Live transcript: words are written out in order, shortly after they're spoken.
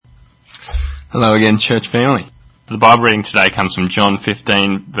Hello again, church family. The Bible reading today comes from John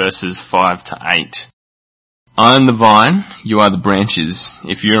 15, verses 5 to 8. I am the vine, you are the branches.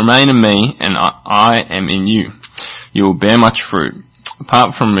 If you remain in me, and I am in you, you will bear much fruit.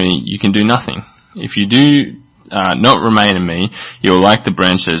 Apart from me, you can do nothing. If you do not remain in me, you are like the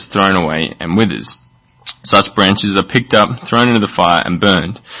branch that is thrown away and withers. Such branches are picked up, thrown into the fire, and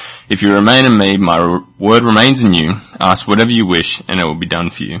burned. If you remain in me, my word remains in you. Ask whatever you wish, and it will be done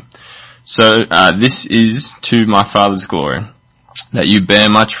for you. So this is to my Father's glory, that you bear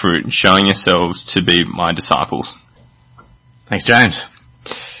much fruit, showing yourselves to be my disciples. Thanks, James.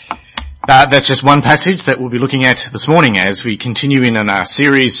 That's just one passage that we'll be looking at this morning as we continue in our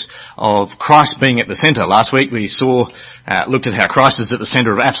series of Christ being at the centre. Last week we looked at how Christ is at the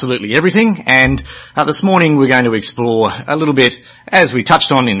centre of absolutely everything, and this morning we're going to explore a little bit, as we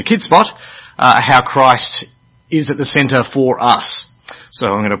touched on in the kids spot, how Christ is at the centre for us. So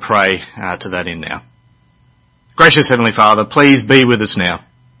I'm going to pray to that end now. Gracious Heavenly Father, please be with us now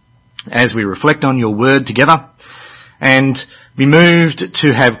as we reflect on your word together and be moved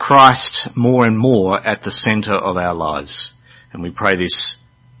to have Christ more and more at the centre of our lives. And we pray this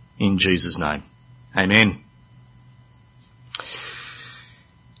in Jesus' name. Amen.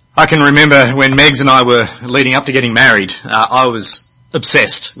 I can remember when Megs and I were leading up to getting married, I was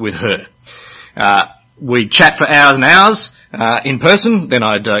obsessed with her. We'd chat for hours and hours in person, then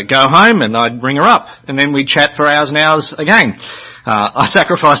I'd go home and I'd ring her up, and then we'd chat for hours and hours again. I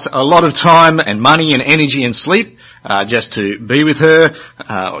sacrificed a lot of time and money and energy and sleep just to be with her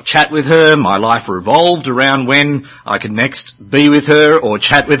or chat with her. My life revolved around when I could next be with her or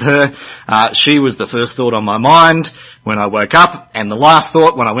chat with her. She was the first thought on my mind when I woke up, and the last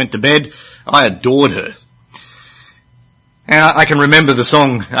thought when I went to bed. I adored her. And I can remember the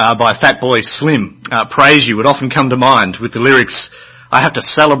song by Fatboy Slim, Praise You, would often come to mind with the lyrics, I have to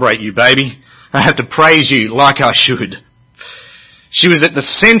celebrate you, baby. I have to praise you like I should. She was at the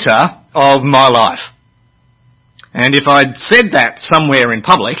centre of my life. And if I'd said that somewhere in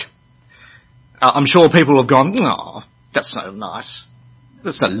public, I'm sure people have gone, oh, that's so nice.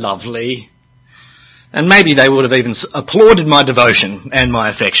 That's so lovely. And maybe they would have even applauded my devotion and my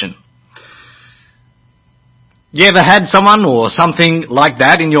affection. You ever had someone or something like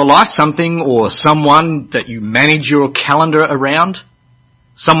that in your life? Something or someone that you manage your calendar around?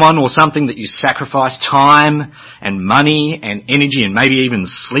 Someone or something that you sacrifice time and money and energy and maybe even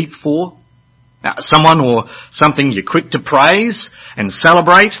sleep for? Someone or something you're quick to praise and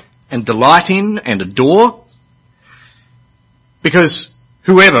celebrate and delight in and adore? Because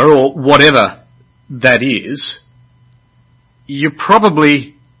whoever or whatever that is, you're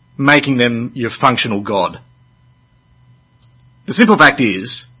probably making them your functional God. The simple fact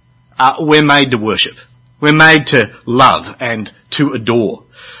is, we're made to worship. We're made to love and to adore.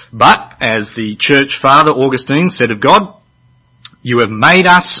 But, as the church father Augustine said of God, you have made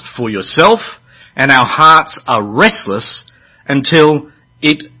us for yourself, and our hearts are restless until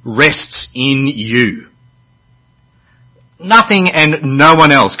it rests in you. Nothing and no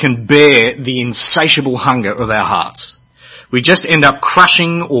one else can bear the insatiable hunger of our hearts. We just end up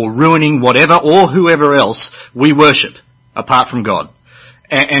crushing or ruining whatever or whoever else we worship, apart from God,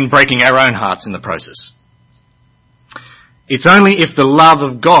 and breaking our own hearts in the process. It's only if the love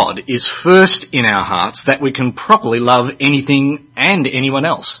of God is first in our hearts that we can properly love anything and anyone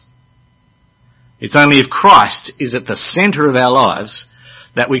else. It's only if Christ is at the centre of our lives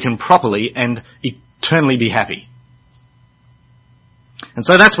that we can properly and eternally be happy. And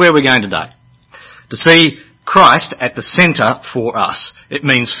so that's where we're going today, to see Christ at the centre for us. It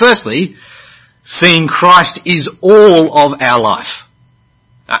means, firstly, seeing Christ is all of our life.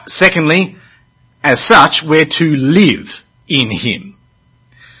 Secondly, as such, we're to live in him.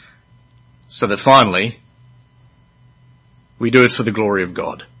 So that finally, we do it for the glory of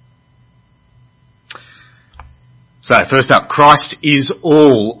God. So first up, Christ is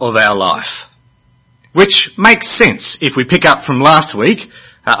all of our life. Which makes sense if we pick up from last week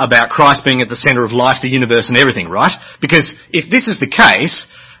about Christ being at the centre of life, the universe and everything, right? Because if this is the case,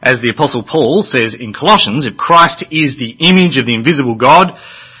 as the Apostle Paul says in Colossians, if Christ is the image of the invisible God,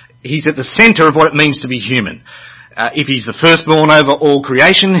 he's at the centre of what it means to be human. If he's the firstborn over all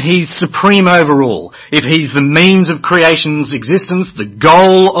creation, he's supreme over all. If he's the means of creation's existence, the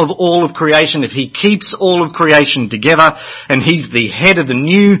goal of all of creation, if he keeps all of creation together, and he's the head of the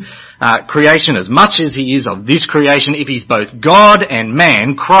new creation as much as he is of this creation, if he's both God and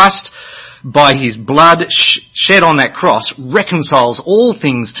man, Christ, by his blood shed on that cross, reconciles all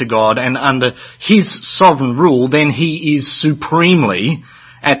things to God, and under his sovereign rule, then he is supremely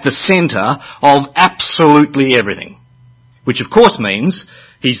at the centre of absolutely everything. Which of course means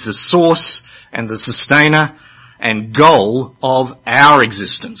he's the source and the sustainer and goal of our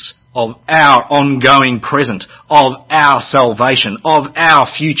existence, of our ongoing present, of our salvation, of our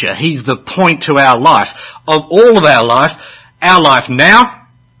future. He's the point to our life, of all of our life now,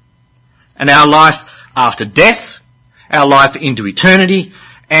 and our life after death, our life into eternity,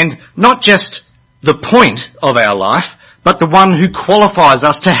 and not just the point of our life, but the one who qualifies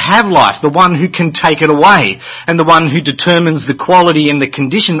us to have life, the one who can take it away, and the one who determines the quality and the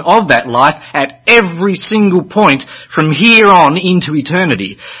condition of that life at every single point from here on into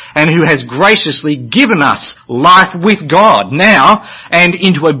eternity, and who has graciously given us life with God now and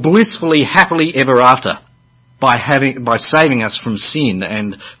into a blissfully, happily ever after by saving us from sin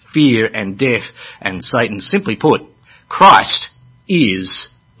and fear and death and Satan. Simply put, Christ is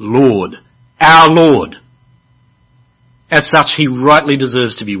Lord, our Lord. As such, he rightly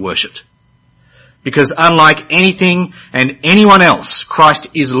deserves to be worshipped. Because unlike anything and anyone else, Christ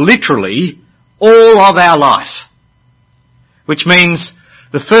is literally all of our life. Which means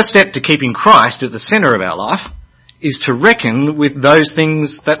the first step to keeping Christ at the centre of our life is to reckon with those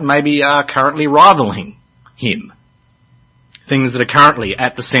things that maybe are currently rivaling him. Things that are currently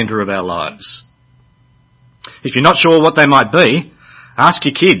at the centre of our lives. If you're not sure what they might be, ask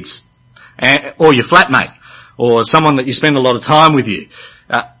your kids or your flatmate, or someone that you spend a lot of time with you,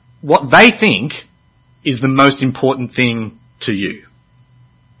 what they think is the most important thing to you.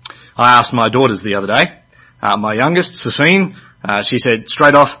 I asked my daughters the other day, my youngest, Sophine, she said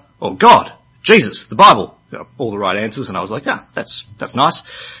straight off, oh, God, Jesus, the Bible, all the right answers, and I was like, that's nice.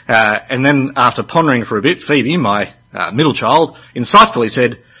 And then after pondering for a bit, Phoebe, my middle child, insightfully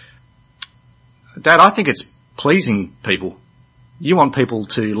said, Dad, I think it's pleasing people. You want people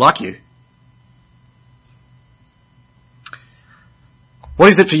to like you. What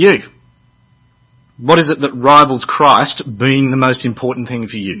is it for you? What is it that rivals Christ being the most important thing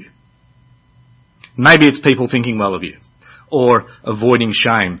for you? Maybe it's people thinking well of you, or avoiding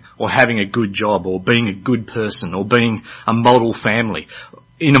shame, or having a good job, or being a good person, or being a model family,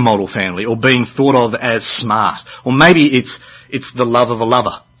 in a model family, or being thought of as smart. Or maybe it's the love of a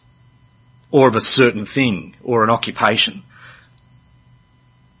lover, or of a certain thing, or an occupation.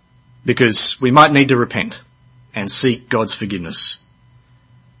 Because we might need to repent and seek God's forgiveness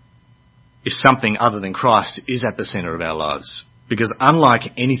if something other than Christ is at the centre of our lives. Because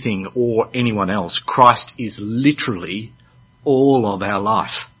unlike anything or anyone else, Christ is literally all of our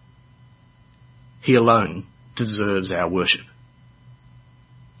life. He alone deserves our worship.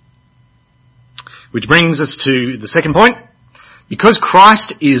 Which brings us to the second point. Because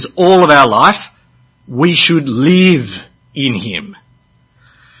Christ is all of our life, we should live in him.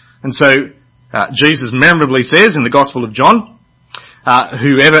 And so Jesus memorably says in the Gospel of John,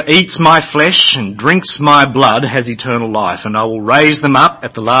 whoever eats my flesh and drinks my blood has eternal life, and I will raise them up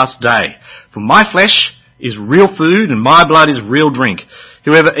at the last day. For my flesh is real food and my blood is real drink.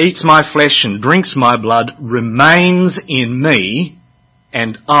 Whoever eats my flesh and drinks my blood remains in me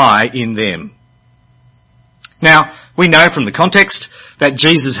and I in them. Now, we know from the context that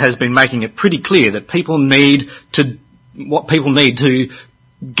Jesus has been making it pretty clear that what people need to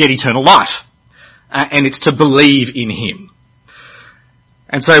get eternal life. And it's to believe in him.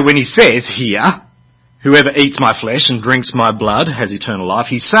 And so when he says here, whoever eats my flesh and drinks my blood has eternal life,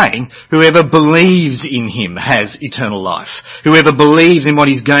 he's saying whoever believes in him has eternal life. Whoever believes in what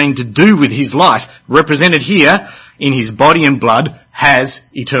he's going to do with his life, represented here in his body and blood, has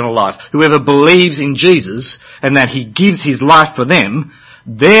eternal life. Whoever believes in Jesus and that he gives his life for them,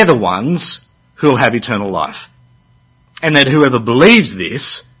 they're the ones who'll have eternal life. And that whoever believes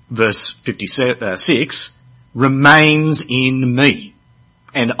this, verse 56, remains in me,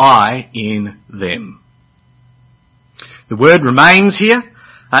 and I in them. The word remains here,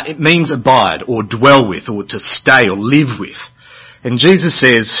 it means abide, or dwell with, or to stay, or live with. And Jesus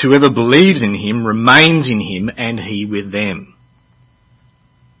says, whoever believes in him remains in him, and he with them.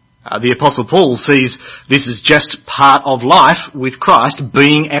 The Apostle Paul sees this as just part of life with Christ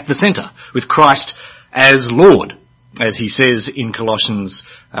being at the centre, with Christ as Lord, as he says in Colossians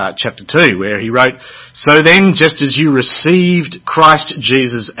chapter 2, where he wrote, so then, just as you received Christ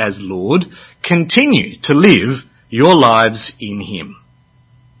Jesus as Lord, continue to live your lives in him.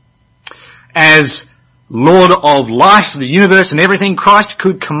 As Lord of life, the universe and everything, Christ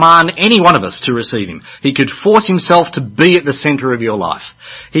could command any one of us to receive him. He could force himself to be at the centre of your life.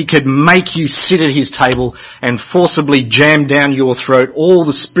 He could make you sit at his table and forcibly jam down your throat all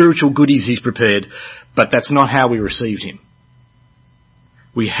the spiritual goodies he's prepared. But that's not how we received him.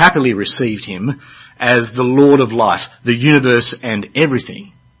 We happily received him as the Lord of life, the universe and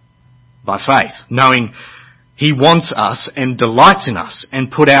everything, by faith, knowing He wants us and delights in us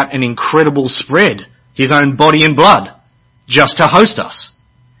and put out an incredible spread, his own body and blood, just to host us.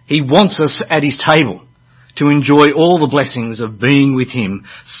 He wants us at his table to enjoy all the blessings of being with him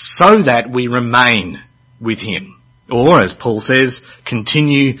so that we remain with him. Or, as Paul says,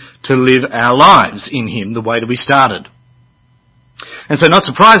 continue to live our lives in him the way that we started. And so, not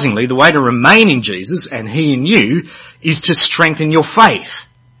surprisingly, the way to remain in Jesus and he in you is to strengthen your faith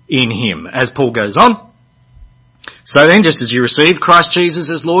in him, as Paul goes on. So then, just as you received Christ Jesus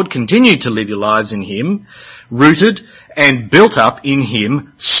as Lord, continue to live your lives in him, rooted and built up in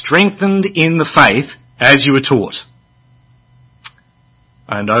him, strengthened in the faith as you were taught,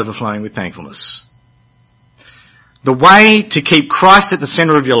 and overflowing with thankfulness. The way to keep Christ at the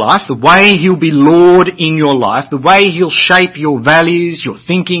centre of your life, the way he'll be Lord in your life, the way he'll shape your values, your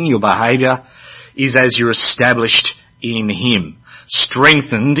thinking, your behaviour, is as you're established in him,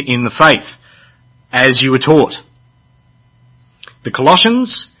 strengthened in the faith, as you were taught. The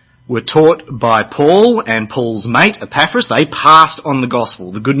Colossians were taught by Paul and Paul's mate Epaphras. They passed on the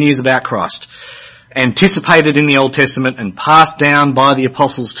gospel, the good news about Christ, anticipated in the Old Testament and passed down by the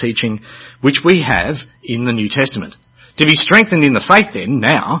apostles' teaching, which we have in the New Testament. To be strengthened in the faith then,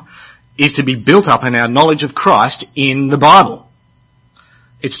 now, is to be built up in our knowledge of Christ in the Bible.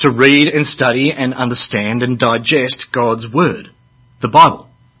 It's to read and study and understand and digest God's Word, the Bible.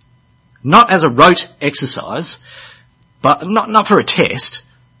 Not as a rote exercise, but not for a test,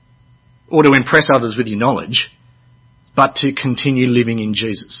 or to impress others with your knowledge, but to continue living in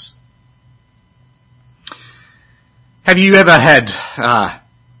Jesus. Have you ever had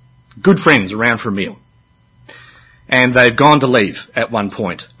good friends around for a meal, and they've gone to leave at one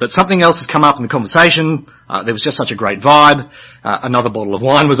point, but something else has come up in the conversation, there was just such a great vibe, another bottle of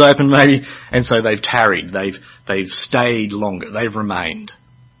wine was open maybe, and so they've tarried, they've stayed longer, they've remained.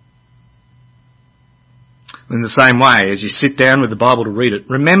 In the same way, as you sit down with the Bible to read it,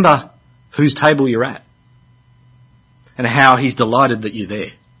 remember whose table you're at, and how he's delighted that you're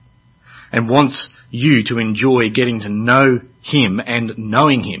there, and wants you to enjoy getting to know him and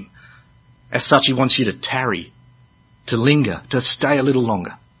knowing him. As such, he wants you to tarry, to linger, to stay a little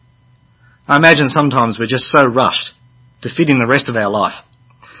longer. I imagine sometimes we're just so rushed to fit in the rest of our life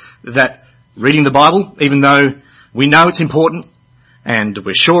that reading the Bible, even though we know it's important and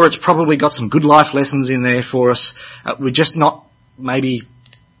we're sure it's probably got some good life lessons in there for us, we're just not maybe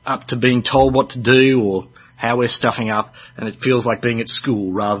up to being told what to do or how we're stuffing up, and it feels like being at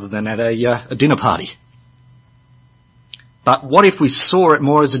school rather than at a dinner party. But what if we saw it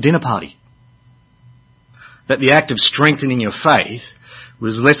more as a dinner party? That the act of strengthening your faith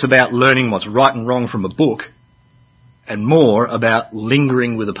was less about learning what's right and wrong from a book and more about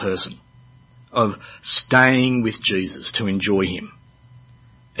lingering with a person, of staying with Jesus to enjoy him.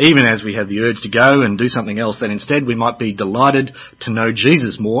 Even as we have the urge to go and do something else, that instead we might be delighted to know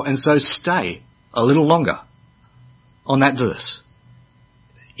Jesus more and so stay a little longer on that verse,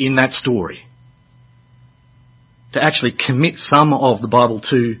 in that story. To actually commit some of the Bible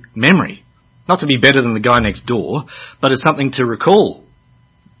to memory. Not to be better than the guy next door, but as something to recall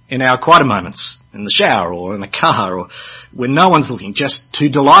in our quieter moments, in the shower or in the car or when no one's looking, just to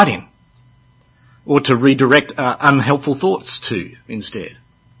delight in. Or to redirect unhelpful thoughts to instead.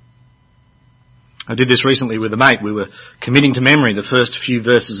 I did this recently with a mate. We were committing to memory the first few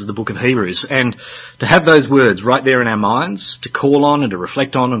verses of the book of Hebrews, and to have those words right there in our minds, to call on and to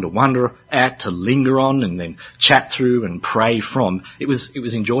reflect on and to wonder at, to linger on and then chat through and pray from, it was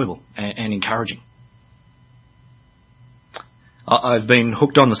enjoyable and encouraging. I've been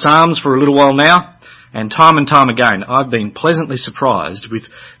hooked on the Psalms for a little while now, and time again I've been pleasantly surprised with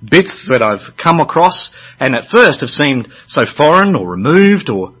bits that I've come across and at first have seemed so foreign or removed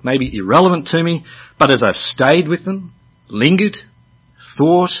or maybe irrelevant to me, but as I've stayed with them, lingered,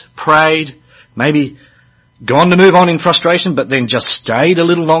 thought, prayed, maybe gone to move on in frustration but then just stayed a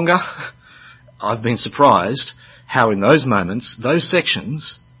little longer, I've been surprised how in those moments, those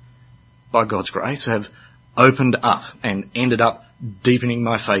sections, by God's grace, have opened up and ended up deepening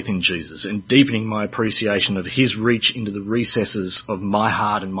my faith in Jesus and deepening my appreciation of his reach into the recesses of my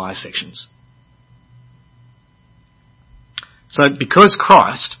heart and my affections. So because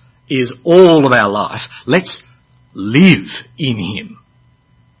Christ is all of our life, let's live in him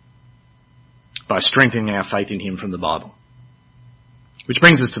by strengthening our faith in him from the Bible. Which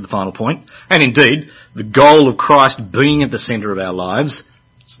brings us to the final point, and indeed the goal of Christ being at the centre of our lives,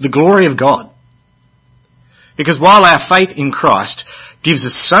 it's the glory of God. Because while our faith in Christ gives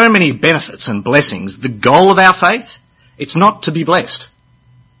us so many benefits and blessings, the goal of our faith, it's not to be blessed,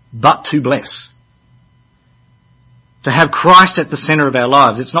 but to bless. To have Christ at the centre of our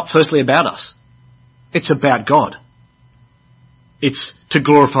lives, it's not firstly about us, It's about God. It's to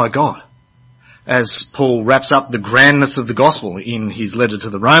glorify God. As Paul wraps up the grandness of the gospel in his letter to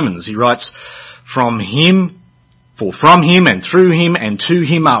the Romans, he writes, from him and through him and to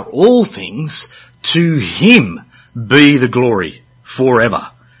him are all things, to him be the glory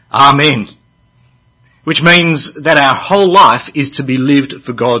forever. Amen. Which means that our whole life is to be lived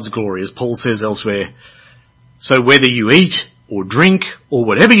for God's glory, as Paul says elsewhere. So whether you eat or drink or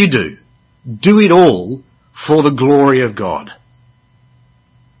whatever you do it all for the glory of God.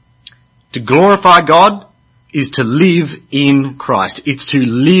 To glorify God is to live in Christ. It's to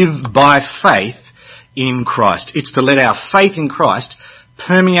live by faith in Christ. It's to let our faith in Christ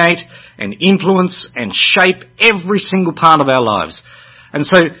permeate and influence and shape every single part of our lives. And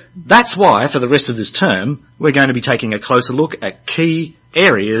so that's why, for the rest of this term, we're going to be taking a closer look at key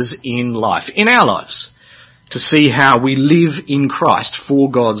areas in life, in our lives, to see how we live in Christ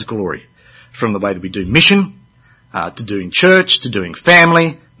for God's glory. From the way that we do mission, to doing church, to doing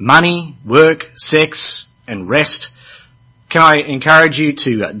family, money, work, sex, and rest. Can I encourage you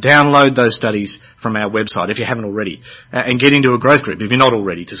to download those studies from our website if you haven't already, and get into a growth group if you're not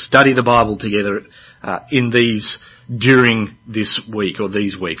already, to study the Bible together during this week or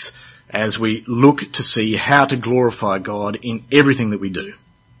these weeks as we look to see how to glorify God in everything that we do.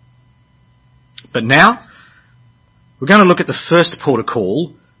 But now, we're going to look at the first port of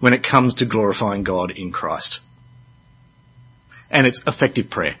call when it comes to glorifying God in Christ. And it's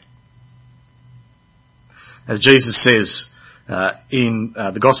effective prayer. As Jesus says in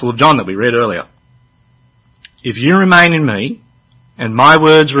the Gospel of John that we read earlier, if you remain in me and my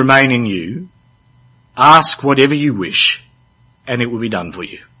words remain in you, ask whatever you wish and it will be done for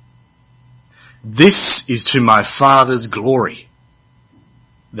you. This is to my Father's glory,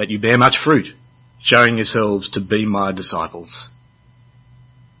 that you bear much fruit, showing yourselves to be my disciples.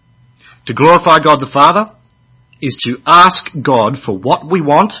 To glorify God the Father is to ask God for what we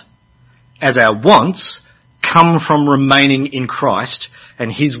want, as our wants come from remaining in Christ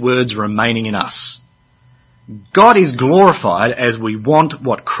and his words remaining in us. God is glorified as we want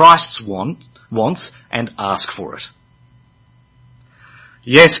what Christ wants and ask for it.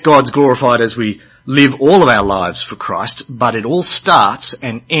 Yes, God's glorified as we live all of our lives for Christ, but it all starts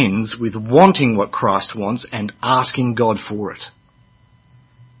and ends with wanting what Christ wants and asking God for it.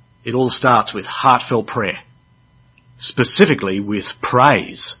 It all starts with heartfelt prayer, specifically with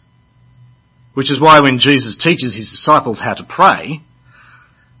praise. Which is why when Jesus teaches his disciples how to pray,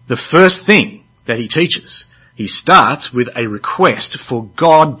 the first thing that he teaches, he starts with a request for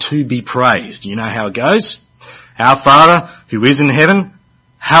God to be praised. You know how it goes? Our Father who is in heaven,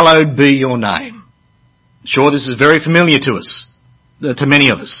 hallowed be your name. Sure, this is very familiar to us, to many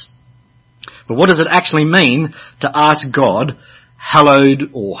of us. But what does it actually mean to ask God,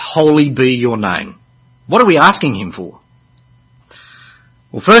 hallowed or holy be your name? What are we asking him for?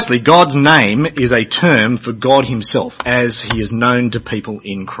 Well, firstly, God's name is a term for God himself as he is known to people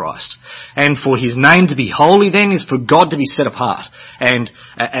in Christ. And for his name to be holy then is for God to be set apart and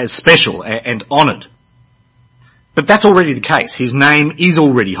as special and honoured. But that's already the case. His name is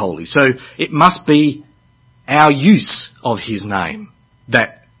already holy. So it must be our use of his name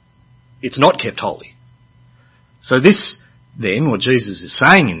that it's not kept holy. So this then, what Jesus is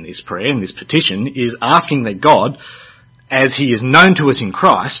saying in this prayer, in this petition, is asking that God, as he is known to us in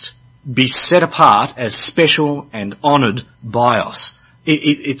Christ, be set apart as special and honoured by us.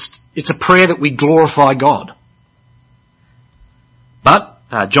 It's a prayer that we glorify God. But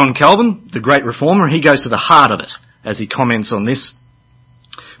John Calvin, the great reformer, he goes to the heart of it as he comments on this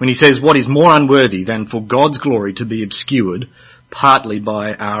when he says, what is more unworthy than for God's glory to be obscured partly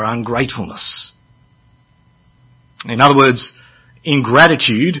by our ungratefulness? In other words,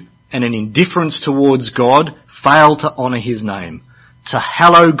 ingratitude and an indifference towards God fail to honour his name. To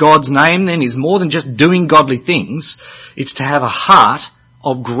hallow God's name then is more than just doing godly things. It's to have a heart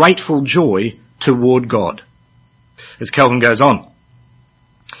of grateful joy toward God. As Calvin goes on,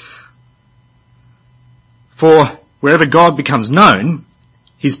 for wherever God becomes known,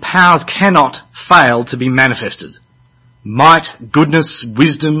 his powers cannot fail to be manifested. Might, goodness,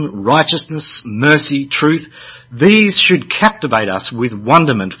 wisdom, righteousness, mercy, truth, these should captivate us with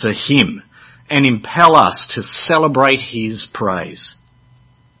wonderment for him and impel us to celebrate his praise.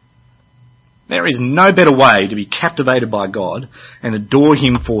 There is no better way to be captivated by God and adore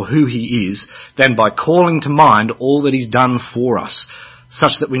him for who he is than by calling to mind all that he's done for us,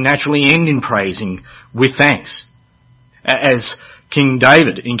 such that we naturally end in praising with thanks. As King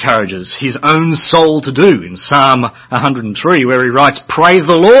David encourages his own soul to do in Psalm 103, where he writes, "Praise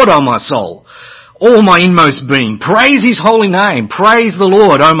the Lord, O my soul. all my inmost being. Praise his holy name. Praise the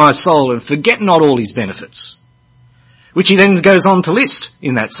Lord, O my soul, and forget not all his benefits. Which he then goes on to list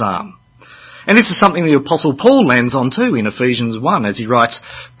in that psalm. And this is something the Apostle Paul lands on too in Ephesians 1 as he writes,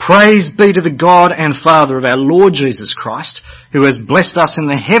 Praise be to the God and Father of our Lord Jesus Christ, who has blessed us in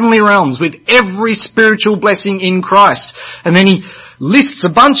the heavenly realms with every spiritual blessing in Christ. And then he lists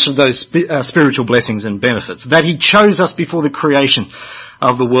a bunch of those spiritual blessings and benefits. That he chose us before the creation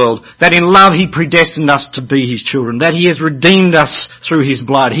of the world. That in love he predestined us to be his children. That he has redeemed us through his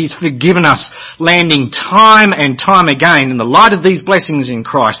blood. He's forgiven us, landing time and time again in the light of these blessings in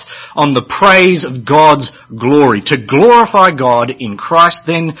Christ on the praise of God's glory. To glorify God in Christ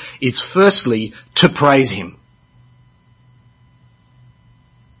then is firstly to praise him.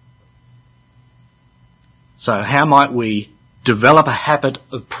 So how might we develop a habit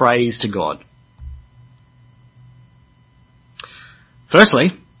of praise to God?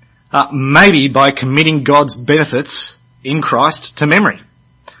 Firstly, maybe by committing God's benefits in Christ to memory.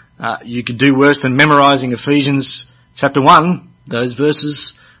 You could do worse than memorising Ephesians chapter 1, those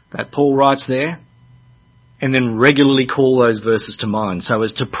verses that Paul writes there, and then regularly call those verses to mind so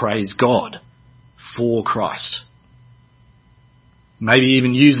as to praise God for Christ. Maybe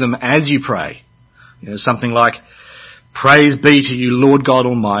even use them as you pray. Something like, Praise be to you, Lord God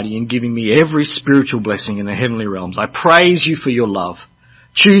Almighty, in giving me every spiritual blessing in the heavenly realms. I praise you for your love,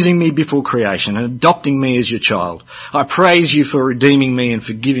 choosing me before creation and adopting me as your child. I praise you for redeeming me and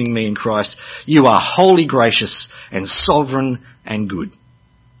forgiving me in Christ. You are holy, gracious, and sovereign and good.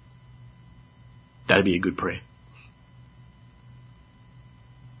 That'd be a good prayer.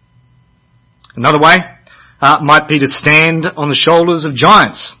 Another way might be to stand on the shoulders of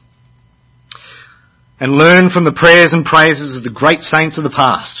giants and learn from the prayers and praises of the great saints of the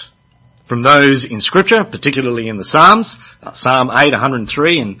past. From those in Scripture, particularly in the Psalms, Psalm 8,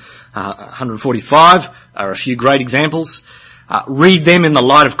 103 and 145 are a few great examples. Read them in the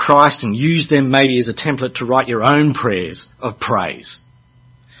light of Christ and use them maybe as a template to write your own prayers of praise.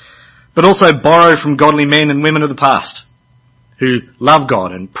 But also borrow from godly men and women of the past who love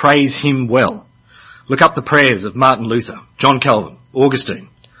God and praise him well. Look up the prayers of Martin Luther, John Calvin, Augustine,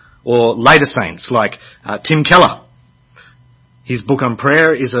 or later saints like Tim Keller. His book on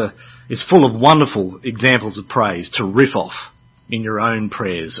prayer is full of wonderful examples of praise to riff off in your own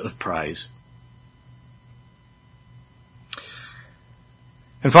prayers of praise.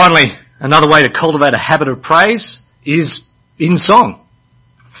 And finally, another way to cultivate a habit of praise is in song.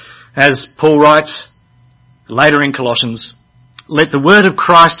 As Paul writes later in Colossians, Let the word of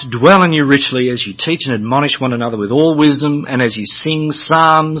Christ dwell in you richly as you teach and admonish one another with all wisdom and as you sing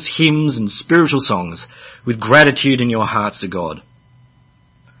psalms, hymns and spiritual songs with gratitude in your hearts to God.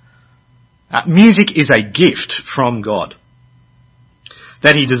 Music is a gift from God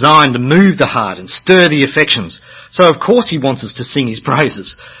that he designed to move the heart and stir the affections. So of course he wants us to sing his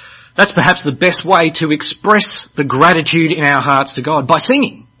praises. That's perhaps the best way to express the gratitude in our hearts to God, by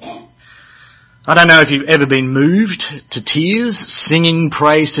singing. I don't know if you've ever been moved to tears singing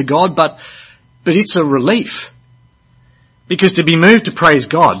praise to God, but it's a relief. Because to be moved to praise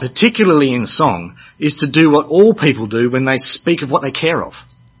God, particularly in song, is to do what all people do when they speak of what they care of.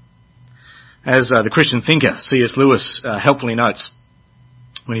 As the Christian thinker C.S. Lewis helpfully notes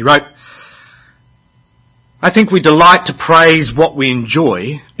when he wrote, I think we delight to praise what we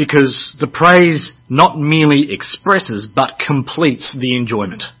enjoy because the praise not merely expresses but completes the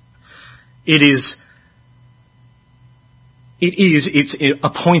enjoyment. It is its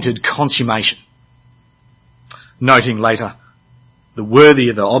appointed consummation. Noting later, the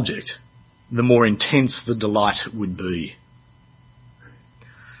worthier the object, the more intense the delight would be.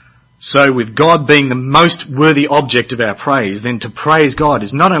 So with God being the most worthy object of our praise, then to praise God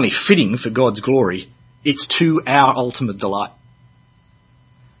is not only fitting for God's glory, it's to our ultimate delight.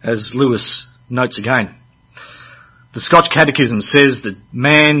 As Lewis notes again, the Scotch Catechism says that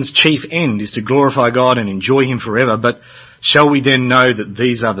man's chief end is to glorify God and enjoy him forever, but shall we then know that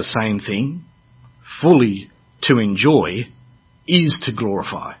these are the same thing? Fully to enjoy is to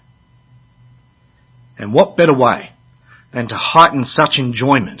glorify. And what better way than to heighten such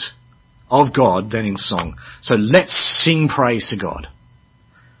enjoyment of God than in song? So let's sing praise to God.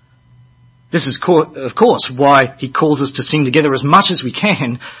 This is, of course, why he calls us to sing together as much as we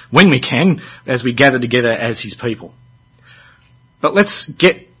can, when we can, as we gather together as his people. But let's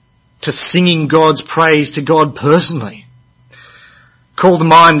get to singing God's praise to God personally. Call to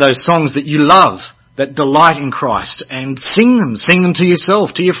mind those songs that you love, that delight in Christ, and sing them. Sing them to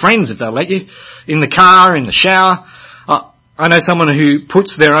yourself, to your friends if they'll let you, in the car, in the shower. I know someone who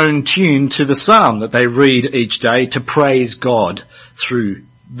puts their own tune to the psalm that they read each day to praise God through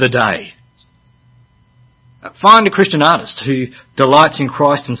the day. Find a Christian artist who delights in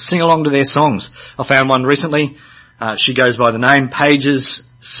Christ and sing along to their songs. I found one recently. She goes by the name Pages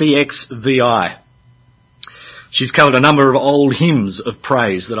CXVI. She's covered a number of old hymns of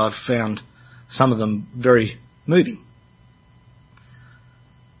praise that I've found some of them very moving.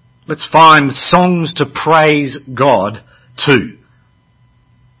 Let's find songs to praise God to.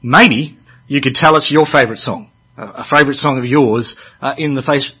 Maybe you could tell us your favourite song, a favourite song of yours in the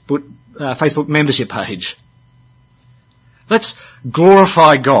Facebook membership page. Let's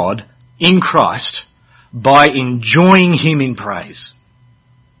glorify God in Christ by enjoying Him in praise.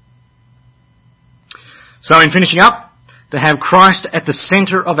 So in finishing up, to have Christ at the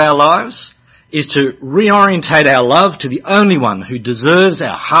centre of our lives is to reorientate our love to the only one who deserves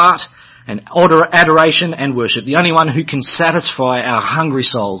our heart and adoration and worship, the only one who can satisfy our hungry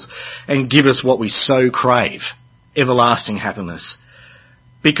souls and give us what we so crave, everlasting happiness.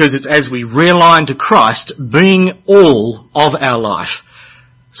 Because it's as we realign to Christ being all of our life,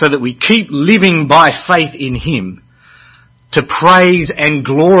 so that we keep living by faith in Him, to praise and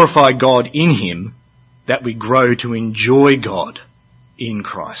glorify God in Him, that we grow to enjoy God in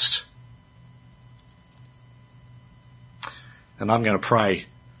Christ. And I'm going to pray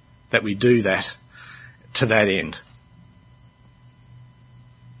that we do that to that end.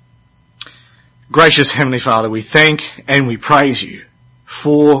 Gracious Heavenly Father, we thank and we praise You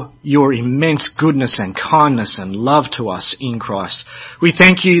for Your immense goodness and kindness and love to us in Christ. We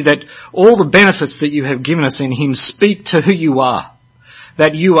thank You that all the benefits that You have given us in Him speak to who You are,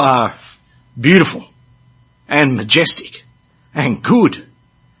 that You are beautiful and majestic and good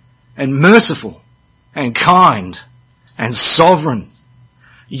and merciful and kind and sovereign.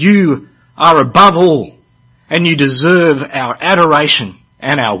 You are above all, and You deserve our adoration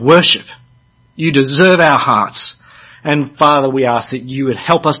and our worship. You deserve our hearts. And Father, we ask that You would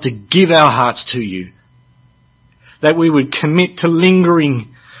help us to give our hearts to You, that we would commit to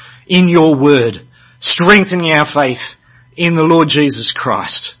lingering in Your word, strengthening our faith in the Lord Jesus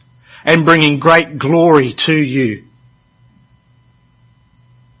Christ, and bringing great glory to You,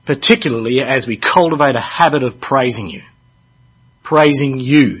 particularly as we cultivate a habit of praising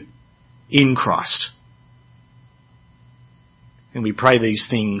You in Christ. And we pray these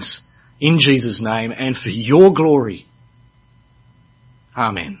things in Jesus' name and for Your glory.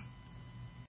 Amen.